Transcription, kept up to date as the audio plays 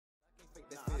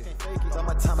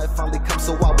My time had finally come,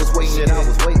 so I was waiting.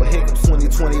 But here comes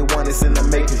 2021, it's in the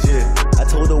making. I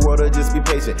told the world to just be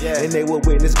patient, and they will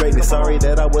witness greatness. Sorry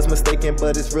that I was mistaken,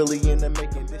 but it's really in the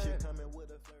making. This year coming with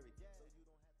a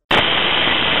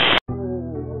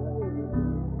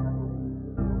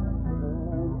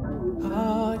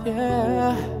oh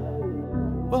yeah.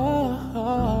 Whoa.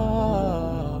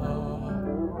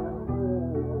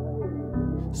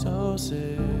 So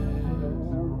sick.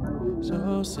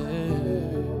 So sick.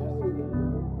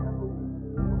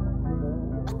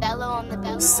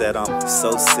 Said I'm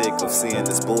so sick of seeing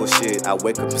this bullshit. I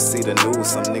wake up and see the news,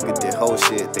 some nigga did whole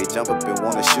shit. They jump up and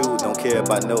wanna shoot, don't care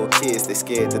about no kids. They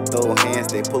scared to throw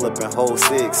hands, they pull up and hold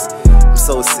six. I'm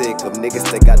so sick of niggas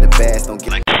that got the bass, don't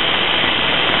get.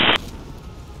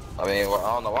 I mean, well,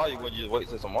 I don't know why you would just wait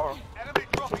till tomorrow.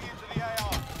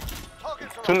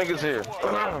 Two niggas here.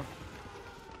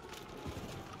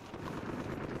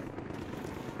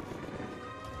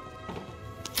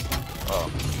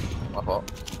 Oh, my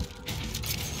fault.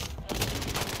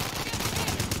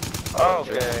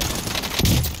 Okay.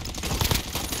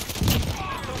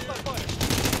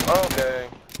 Okay.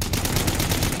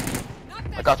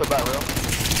 I got your back, real.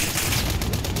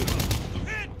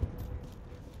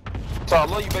 So I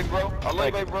love you, baby bro. I love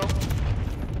you, baby bro.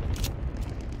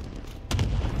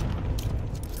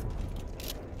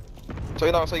 So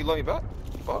you not gonna say you love me back?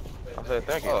 Fuck. I said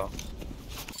thank you.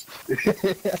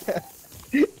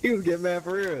 He was getting mad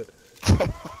for real.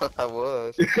 I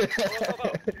was.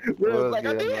 Like,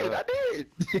 I did.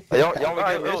 Hey, y'all want me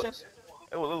to get missions?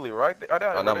 It was literally right there. Oh,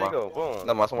 there you go. Boom.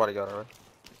 No, somebody got it, right?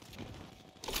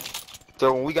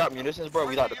 So when we got munitions, bro,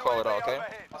 we like to call it out, okay?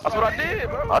 That's what I did,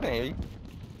 bro. I didn't hear you.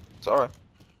 Sorry.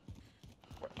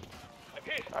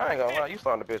 I ain't gonna lie, you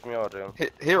starting to piss me off, Jim.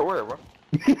 Here where, bro?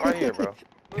 Right here, bro.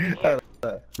 Okay.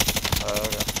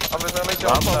 I'm just gonna make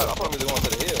sure I thought we was going to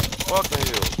the hill. Fuck the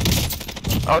hill.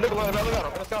 Oh, nigga, look at him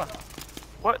in the sky.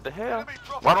 What the hell?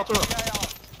 Why don't you?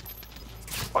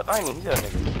 What? I ain't even hear that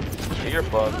nigga. You're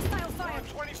fucked.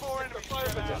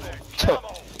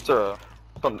 So,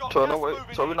 no way.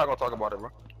 So we're not gonna talk about it, bro.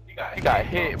 You got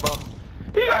hit, bro.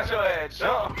 You got your ass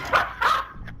jumped.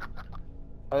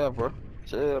 Oh yeah, bro.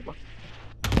 Chill, bro.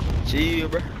 Chill,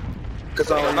 bro.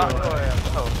 Cause I'm not your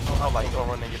ass. I'm like, go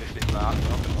run and get this shit. Nah, I'm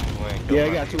yeah, I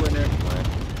got two in there.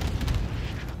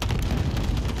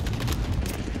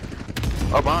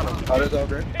 Oh, behind him. Oh, that's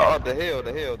over. Oh, the hill,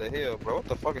 bro. What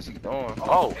the fuck is he doing?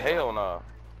 Oh, hell nah.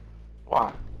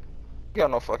 Why? You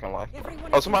got no fucking life.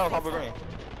 Oh, somebody on top of green.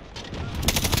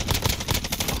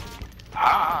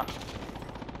 Ah!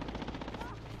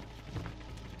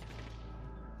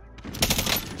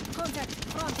 Contact,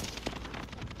 front.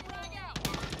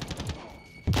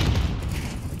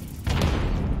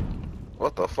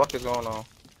 What the fuck is going on?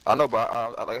 I know, but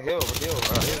I like hill.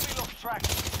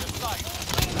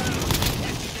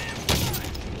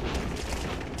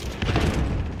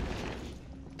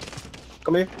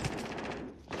 Come here.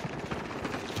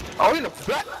 Oh, in the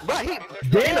back, he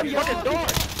damn, in the fucking door.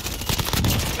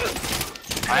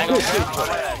 I ain't gonna shoot.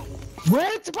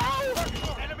 What, bro?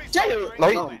 Jaylan. No,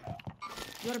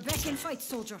 You're back in fight,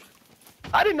 soldier.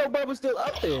 I didn't know Bob was still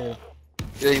up there.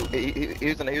 yeah, he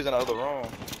was in the other room.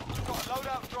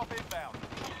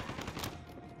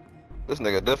 This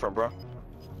nigga different, bro.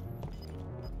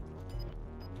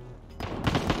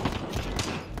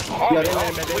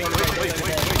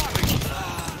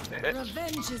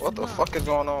 What the fuck is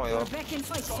going on, yo? Back in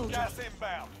fight, soldier.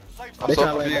 I'm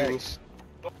so confused.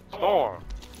 Storm.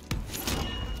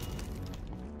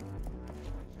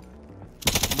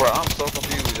 Bro, I'm so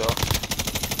confused, yo.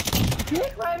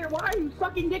 Dick Rider, why are you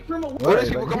sucking dick from a Where these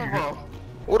people coming from?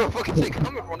 Where the fuck is they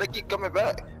coming from? They keep coming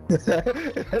back.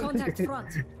 Contact front.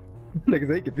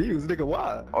 Niggas ain't confused, nigga,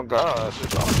 why? Oh god.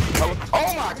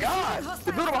 Oh my god!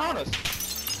 The building behind us!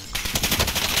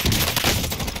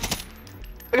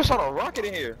 They shot a rocket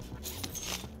in here.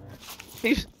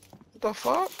 He's... What the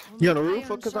fuck? You on the roof,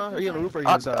 Kazan? Are you on the roof or you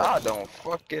inside? I don't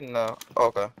fucking know.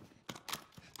 Okay.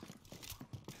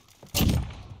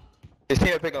 His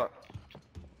team picking up.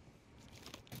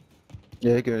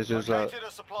 Yeah, he goes just Right,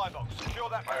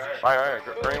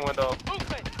 green window.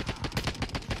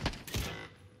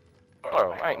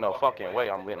 Oh, ain't no fucking way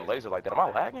I'm getting laser like that. Am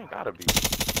I lagging? Gotta be.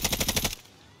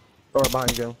 Or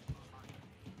behind you.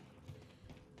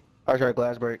 I tried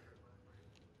glass break.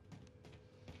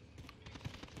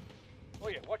 Oh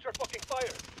yeah, watch your fucking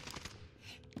fire.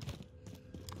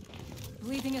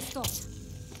 Bleeding is stopped.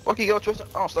 Fuck you go, Tristan.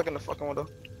 Oh, I'm stuck in the fucking window.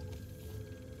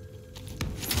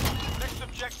 Next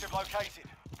objective located.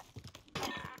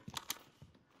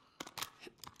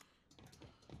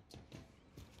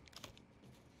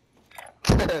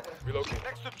 Relocate.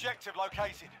 Next objective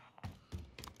located.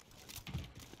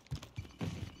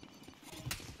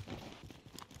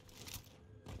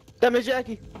 Damn it,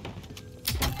 Jackie.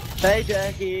 Hey,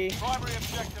 Jackie. Primary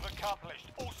objective accomplished.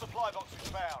 All supply boxes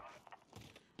found.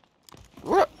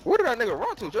 Where did that nigga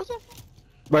run to, Justin?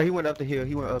 Bro, he went up the hill.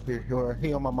 He went up here.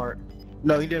 He on my mark.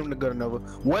 No, he didn't go to Nova.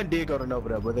 One did go to Nova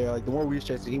though, but they're like the one we was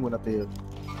chasing. He went up the hill.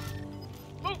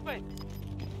 Movement.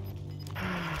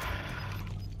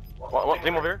 What?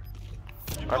 Team over here?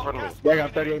 Right in front of me. Yeah, I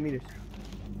got 38 meters.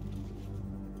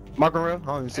 Mark and rail? I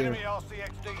don't even see him. Enemy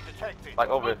RCXD detected. Like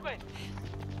over here.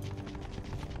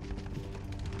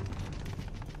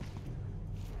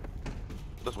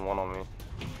 This one on me.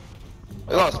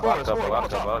 It's on spawn. Out a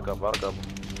couple.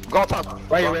 Go on top.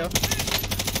 Right here, rail.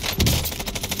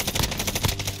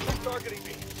 Targeting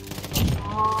me.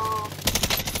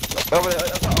 Over there.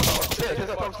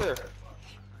 Upstairs.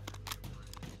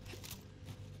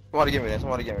 Somebody give me that.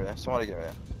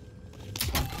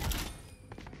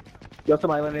 Yo,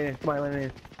 somebody landing in. Oh,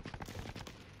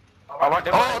 right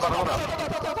there.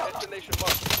 Destination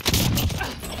marked.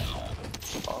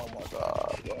 Oh my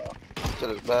god, bro. Shit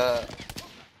is bad.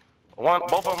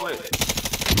 Both of them lit.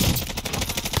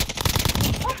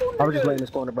 I'm just laying this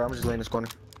corner, bro.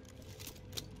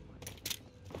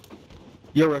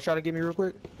 Yo, bro, try to get me real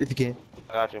quick, if you can.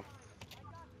 I got you.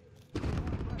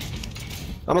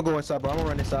 I'm gonna go inside, bro. I'm gonna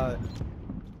run inside.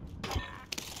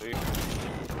 See?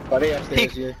 Oh, they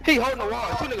upstairs, yeah. He holding the wall.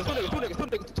 Two niggas.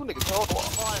 Hold the wall.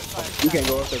 We can't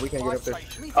go up there. We can't get up there.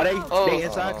 Are they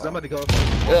inside? Cause I'm about to go up there.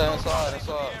 Yeah, inside.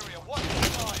 Area. Watch the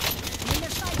side. In their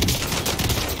sight.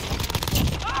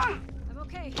 I'm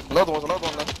okay. Another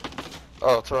one there.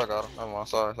 Oh, Troy got him. I'm on.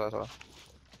 Sorry.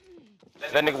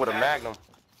 That nigga with a magnum.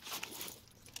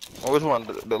 Oh, which one?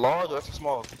 The large or the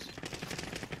small?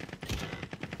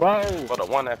 Bro. For the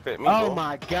one that fit me. Oh bro.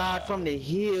 my god, from the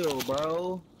hill,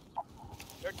 bro.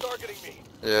 They're targeting me.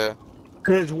 Yeah.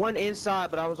 Cause one inside,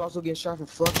 but I was also getting shot from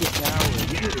fucking tower.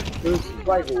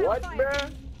 Like what,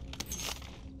 man?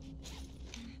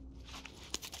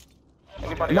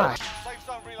 Anybody Nah. else? Safe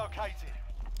zone relocated.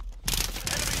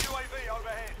 Enemy UAV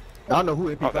overhead. I don't know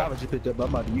who MP5 I just picked up, but I'm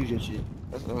about to use your shit.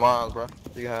 This is mine, bro.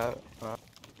 You have it.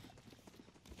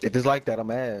 If it's like that,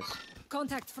 I'm ass.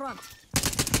 Contact front.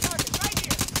 Target right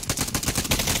here.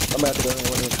 I'm about to go in.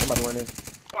 I'm about to run in.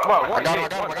 Come on, I got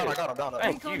him down there.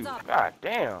 Thank you. God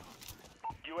damn.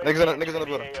 Niggas in the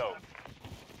building.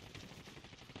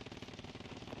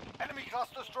 Enemy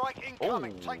cluster strike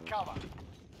incoming. Ooh. Take cover.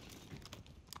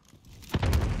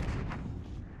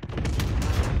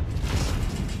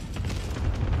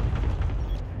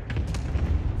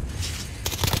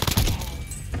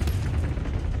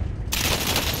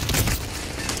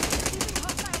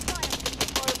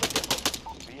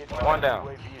 One down.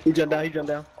 He jumped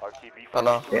down. I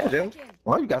know. Yeah, dude.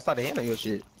 Why you gotta start to handle your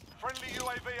shit? Friendly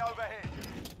UAV overhead.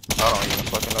 I don't even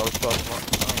fucking know what you're talking about.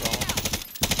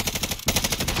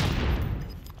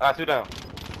 Alright, two down.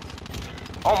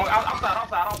 Oh my god,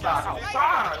 outside,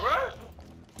 bro.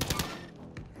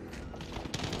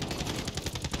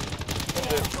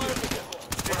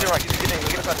 Get right,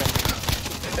 get inside there.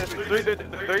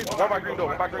 Three. One by green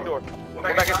door. One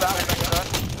back inside.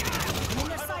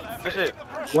 Good shit.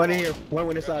 One in here. One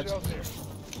went inside.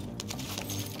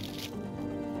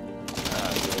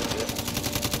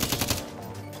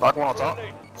 Lock one on top.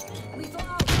 Lethal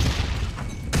out.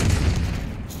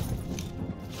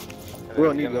 We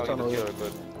don't need to go tunnel here.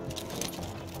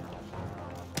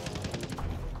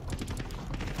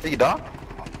 Did you die?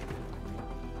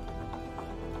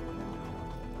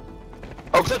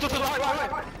 Oh,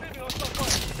 right.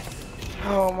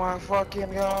 Oh my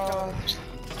fucking god.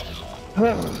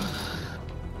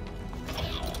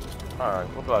 Alright,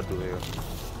 what do I do here?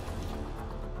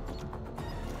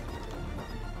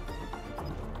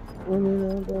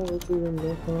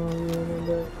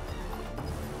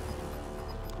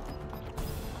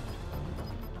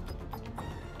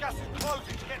 Gas is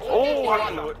closing. Get to Oh, I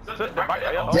knew it.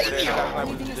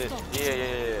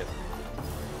 Yeah.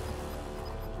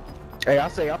 Hey, I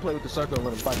say I play with the circle and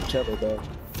let him fight each other, though.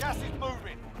 gas is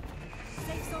moving.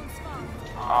 Safe zone spawn.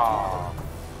 Ah.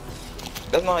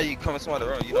 That's not how you come in somebody's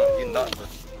room. You not.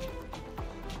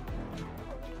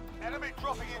 Enemy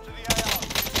dropping into the AR.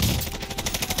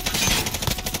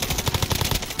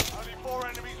 Only 4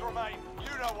 enemies remain.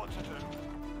 You know what to do.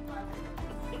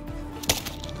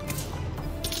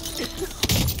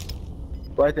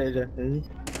 Right there, Jay.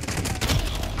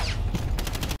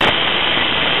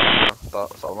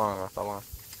 Stop lying.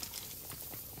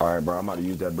 Alright, bro, I'm about to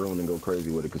use that Bruen and go crazy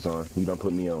with it, cause you done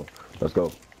put me on. Let's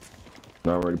go. I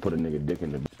already put a nigga dick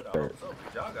in the dirt.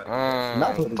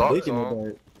 Not putting a dick in the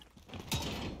dirt.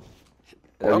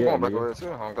 Yeah, I'm going back over there too.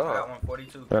 Oh God. I got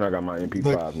 142. And I got my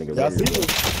MP5, nigga. Y'all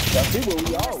see what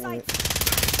we all went.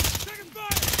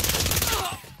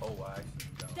 Oh, wow.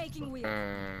 Taking wheel.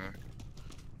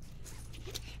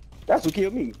 That's what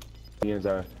killed me.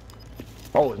 Inside.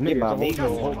 Oh, it's niggas. me.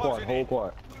 Whole quad, whole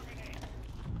quad.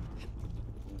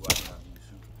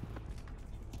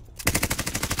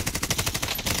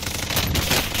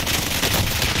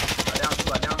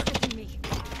 Taking me.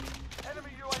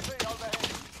 Enemy UAV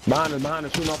overhead. Behind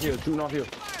us, shooting off here.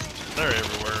 They're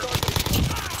everywhere.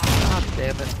 God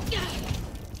damn it.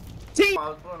 I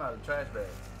was pulling out a trash bag.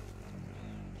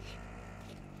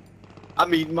 I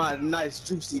mean, my nice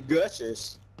juicy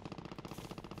gushers.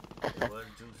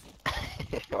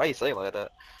 Why you say it like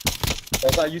that?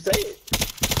 That's how you say it.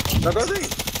 Now go see.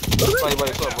 Buddy,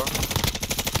 what's up, bro?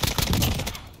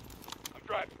 I'm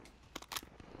driving.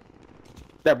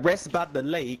 That rests about the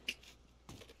lake.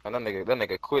 And that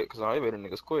nigga quit, cause I bet them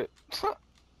niggas quit.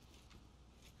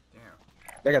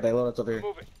 They got that loadout over here.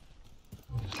 Moving.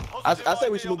 I say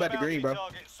we should move back to green, bro.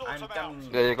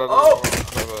 There you go. Go.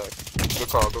 Good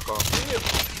call.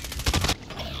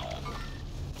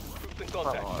 Oh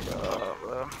my God,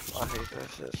 bro. I hate that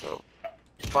shit so.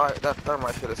 Fire, that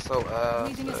thermite shit is so ass.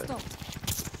 Leaving a stop.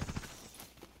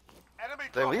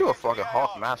 Damn, you a fucking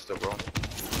hawk master, bro.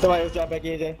 Somebody else drop back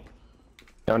in, Jay.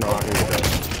 I know I hear that.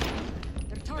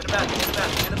 In the back.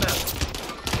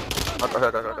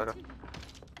 Okay.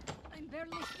 I'm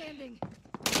barely standing.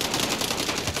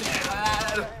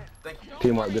 Thank you.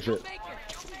 Teamwork, good shit.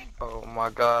 Oh my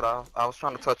God, I was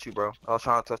trying to touch you, bro. I was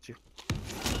trying to touch you.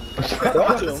 Fuck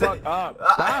up.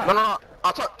 No.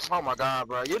 I touched. Oh my God,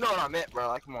 bro. You know what I meant, bro.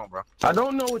 Like, come on, bro. I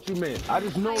don't know what you meant. I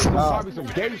just know it's probably some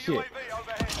gay shit.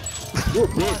 You're a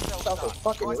bitch. That's a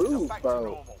fucking roof,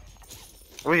 bro.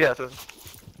 Where you at, Tristan?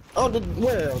 Oh,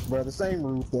 where else, bro? The same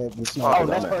roof that was. Oh,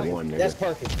 That's I'm at perfect. one, nigga. That's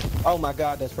perfect. Oh my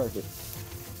God, that's perfect.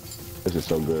 This is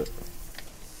so good.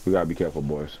 We gotta be careful,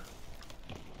 boys.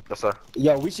 Yes, sir.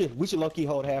 Yo, we should low key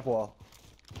hold half wall.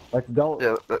 Like don't.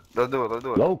 Yeah, let's do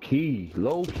it. Low key.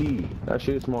 That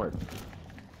shit is smart.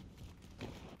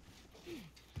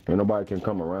 Ain't nobody can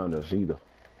come around us either.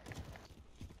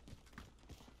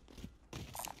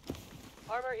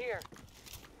 Armor here.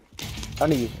 I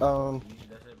need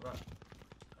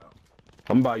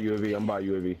I'm by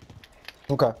UAV.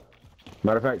 Okay.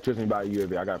 Matter of fact, Tristan by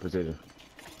UAV. I got precision.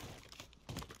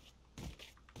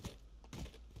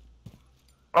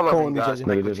 I love Come you on, guys. Judge.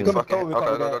 Nigga, Come on, fucking. come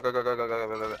on,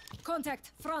 Go.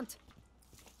 Contact front.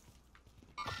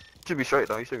 Should be straight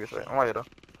though. You should be straight. I'm right here though.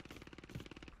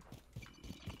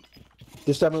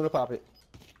 Just tell me to pop it.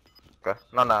 Okay.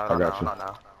 No.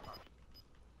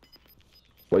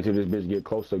 Wait till this bitch get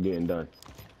close to getting done.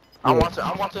 I'm watching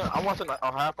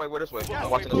halfway way this way. I'm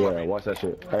watching this Yeah, way. watch that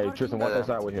shit. Hey, Tristan, watch that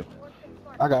side with him.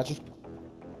 I got you.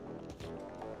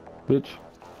 Bitch.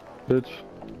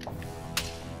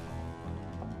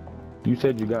 You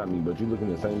said you got me, but you looking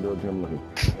the same direction I'm looking.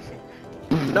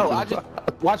 No, I just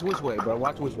watch which way, bro.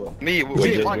 Watch which way. Me,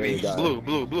 just mark me. really got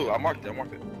Blue. I marked it.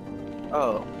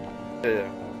 Oh. Yeah.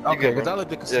 Okay, because I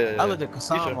looked at Yeah. I looked at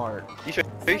Kassan hard. You should.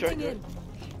 Setting in.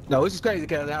 No, it's just crazy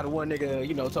because how the one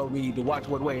nigga, told me to watch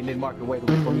one way and then mark the way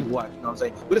for me to watch. You know what I'm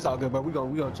saying? But it's all good, bro. We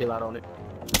gonna chill out on it.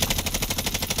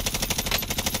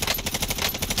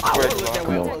 I wanna look that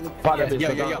way. Pop that bitch.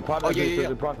 Yeah. Pop that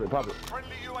bitch. Pop it.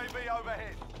 Friendly UAV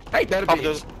overhead. Hey, that I'm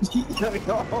bitch.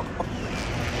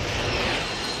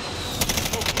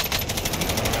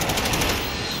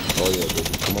 Oh yeah, bitch.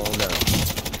 Come on down.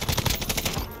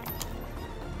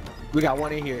 We got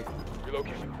one in here.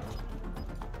 Relocation.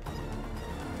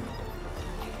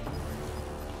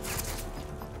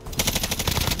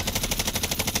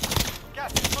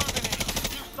 Gas is moving in.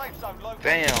 New safe zone located.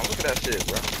 Damn, look at that shit,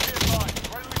 bro. Be advised,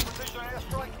 friendly precision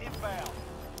airstrike inbound.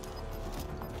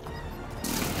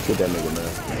 Get that nigga,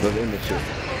 man. Let's end this shit.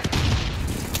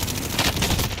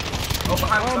 Oh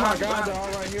my God, they're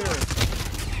all right here.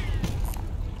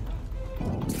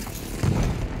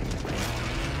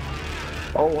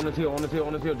 Oh, on this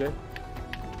hill, Jay.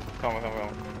 Come on.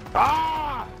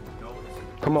 Ah!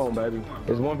 Come on, baby.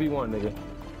 It's 1v1, nigga.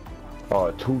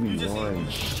 Oh, 2v1.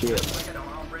 Shit.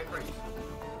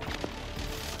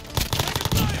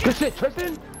 Good shit,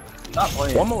 Tristan. Stop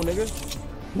playing. One more, nigga.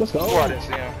 Let's go. Oh, I didn't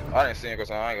see him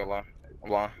because I ain't gonna lie. I'm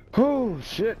blind. Oh,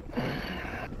 shit.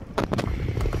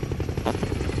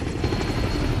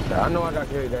 I know I got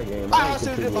carried that game. I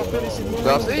should have been finishing.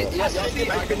 Y'all see? I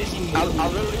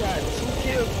literally had 2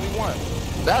 kills when we won.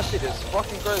 That shit is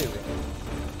fucking crazy.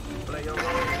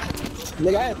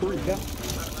 Nigga, I had 3, yeah.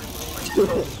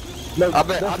 No, I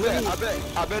bet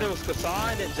it was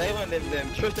Kassan, then Jaylan,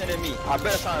 then Tristan and me. I bet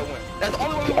that's how it went. That's the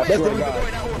only way we win. That's the only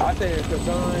way that order. I said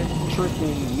Kassan,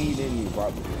 Tristan, me, then you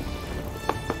probably.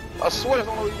 I swear that's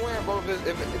the only way we win, bro.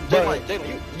 If Jaylan,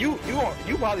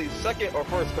 you probably second or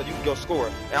first because you can go score.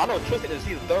 And I know Tristan is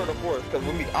either third or fourth because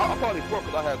with me, I'm probably fourth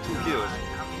because I had 2 kills.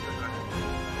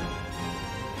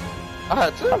 I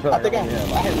had 2. I think I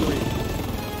had 3.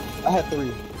 I had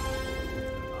 3.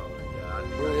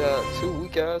 Really had 2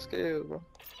 weak ass kills, bro.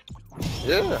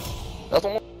 Yeah, that's the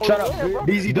one. Shut up,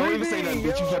 BZ. Don't even say nothing,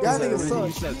 bitch. You fucking Y'all niggas suck.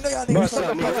 You know y'all niggas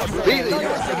suck.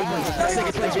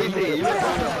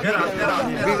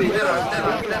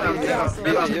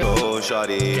 Oh,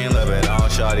 shawty, can't love it on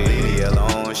shawty. Leave me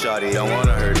alone, shawty. Don't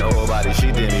wanna hurt nobody.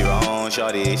 She did me wrong,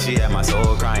 shawty. She had my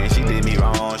soul crying. She did me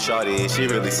wrong, shawty. She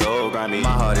really so grimy. My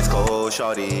heart is cold,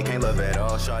 shawty. Can't love it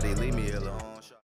all, shawty. Leave me alone.